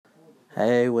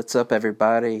Hey, what's up,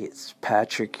 everybody? It's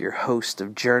Patrick, your host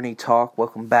of Journey Talk.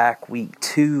 Welcome back, week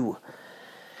 2.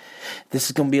 This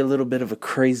is going to be a little bit of a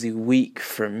crazy week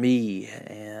for me,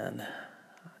 and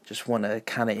I just want to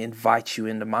kind of invite you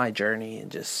into my journey and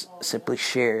just simply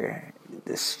share.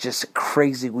 This is just a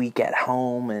crazy week at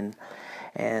home and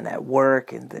at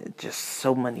work, and just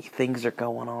so many things are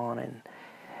going on. And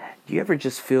do you ever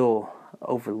just feel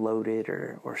overloaded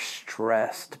or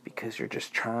stressed because you're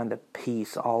just trying to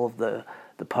piece all of the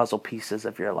puzzle pieces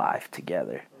of your life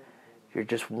together? You're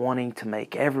just wanting to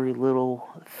make every little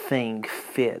thing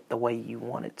fit the way you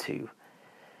want it to.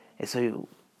 And so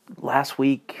last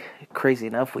week, crazy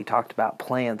enough, we talked about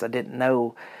plans. I didn't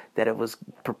know that it was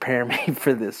preparing me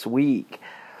for this week.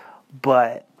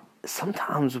 But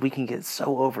sometimes we can get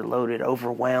so overloaded,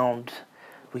 overwhelmed.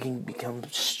 We can become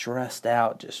stressed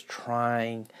out just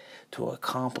trying to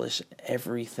accomplish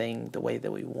everything the way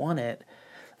that we want it.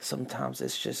 Sometimes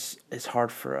it's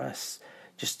hard for us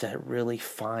just to really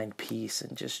find peace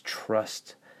and just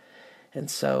trust. And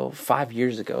so 5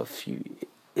 years ago,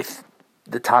 if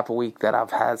the type of week that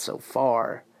I've had so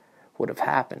far would have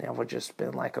happened, I would just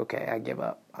been like, okay, I give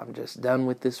up. I'm just done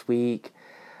with this week.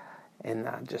 And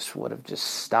I just would have just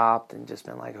stopped and just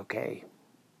been like, okay,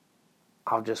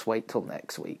 I'll just wait till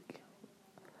next week.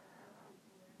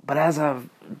 But as I've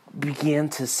began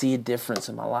to see a difference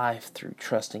in my life through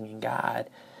trusting in God,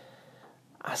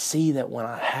 I see that when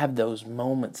I have those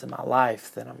moments in my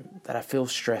life that I feel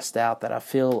stressed out, that I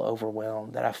feel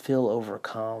overwhelmed, that I feel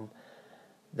overcome,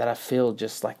 that I feel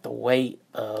just like the weight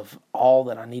of all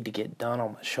that I need to get done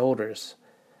on my shoulders,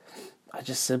 I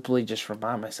just simply just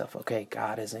remind myself, okay,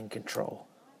 God is in control.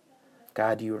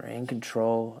 God, you are in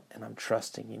control, and I'm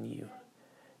trusting in you.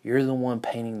 You're the one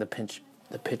painting the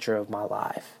picture of my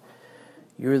life.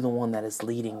 You're the one that is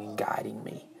leading and guiding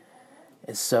me.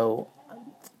 And so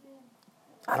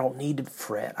I don't need to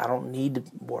fret. I don't need to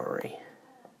worry.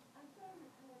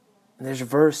 And there's a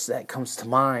verse that comes to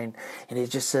mind, and it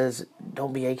just says,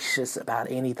 don't be anxious about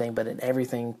anything, but in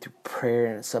everything through prayer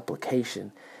and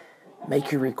supplication,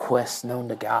 make your requests known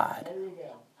to God.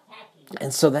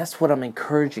 And so that's what I'm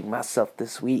encouraging myself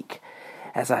this week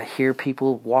as I hear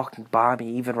people walking by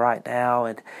me even right now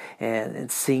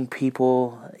and seeing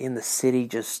people in the city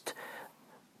just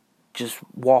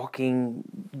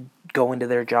walking, going to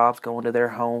their jobs, going to their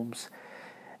homes.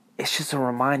 It's just a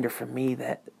reminder for me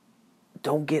that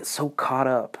don't get so caught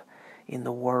up in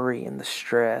the worry and the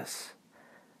stress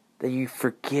that you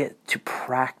forget to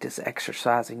practice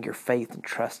exercising your faith and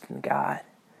trust in God.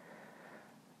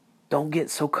 Don't get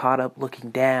so caught up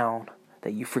looking down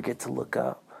that you forget to look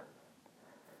up.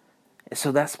 And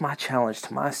so that's my challenge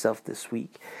to myself this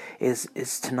week, is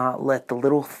to not let the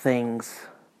little things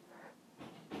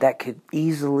that could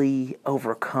easily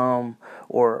overcome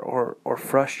or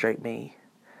frustrate me,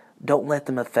 don't let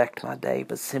them affect my day,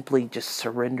 but simply just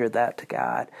surrender that to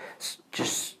God.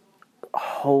 Just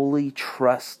wholly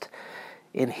trust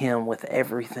in Him with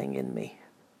everything in me.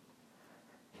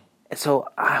 And so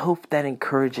I hope that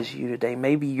encourages you today.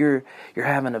 Maybe you're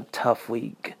having a tough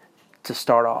week to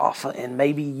start off, and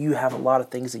maybe you have a lot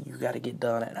of things that you got to get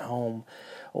done at home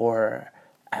or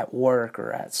at work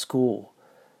or at school.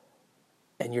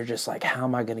 And you're just like, how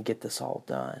am I going to get this all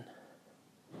done?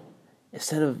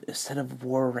 Instead of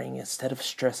worrying, instead of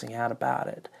stressing out about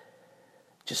it,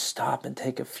 just stop and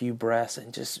take a few breaths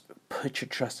and just put your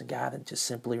trust in God and just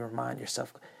simply remind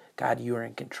yourself, God, you are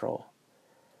in control.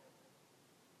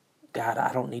 God,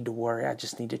 I don't need to worry. I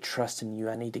just need to trust in you.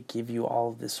 I need to give you all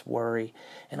of this worry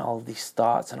and all of these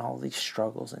thoughts and all of these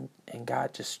struggles. And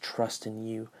God, just trust in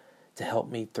you to help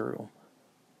me through them.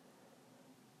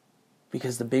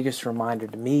 Because the biggest reminder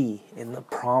to me and the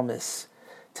promise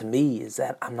to me is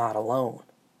that I'm not alone.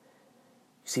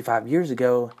 You see, 5 years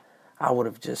ago, I would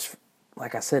have just,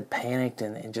 like I said, panicked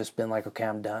and just been like, okay,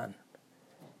 I'm done.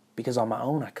 Because on my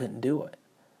own, I couldn't do it.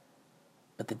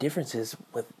 But the difference is,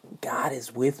 God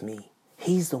is with me.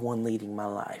 He's the one leading my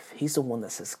life. He's the one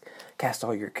that says, cast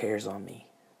all your cares on me.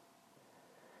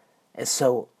 And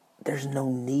so there's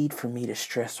no need for me to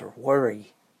stress or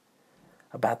worry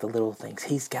about the little things.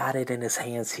 He's got it in His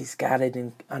hands. He's got it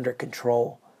under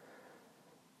control.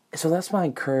 And so that's my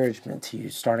encouragement to you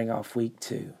starting off week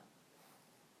 2.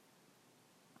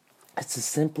 It's to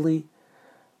simply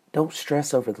don't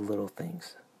stress over the little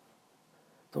things.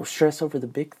 Don't stress over the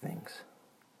big things.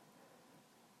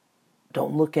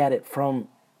 Don't look at it from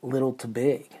little to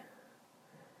big.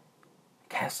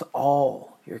 Cast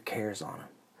all your cares on Him.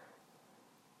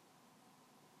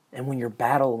 And when you're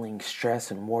battling stress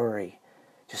and worry,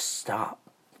 just stop,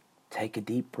 take a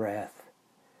deep breath,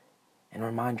 and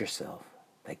remind yourself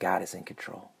that God is in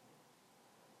control.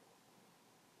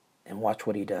 and watch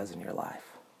what he does in your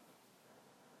life.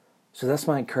 So that's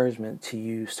my encouragement to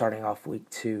you starting off week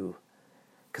 2.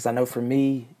 Because I know for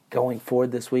me, going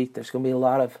forward this week, there's going to be a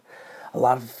lot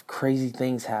of crazy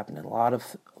things happening, a lot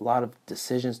of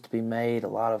decisions to be made, a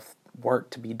lot of work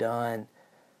to be done.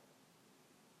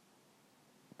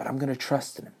 But I'm going to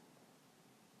trust in him,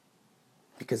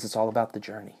 because it's all about the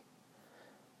journey.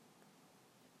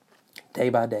 Day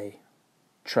by day,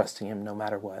 trusting him no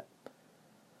matter what.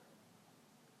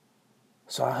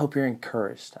 So I hope you're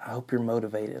encouraged. I hope you're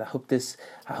motivated. I hope this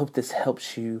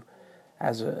helps you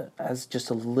as just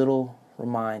a little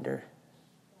reminder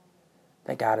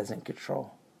that God is in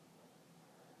control.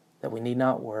 That we need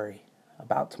not worry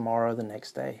about tomorrow or the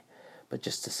next day, but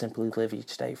just to simply live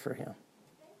each day for him.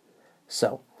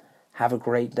 So, have a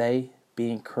great day,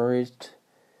 be encouraged,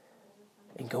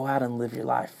 and go out and live your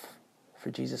life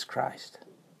for Jesus Christ.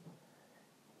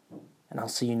 And I'll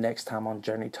see you next time on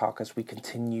Journey Talk as we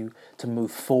continue to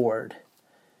move forward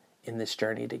in this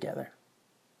journey together.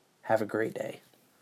 Have a great day.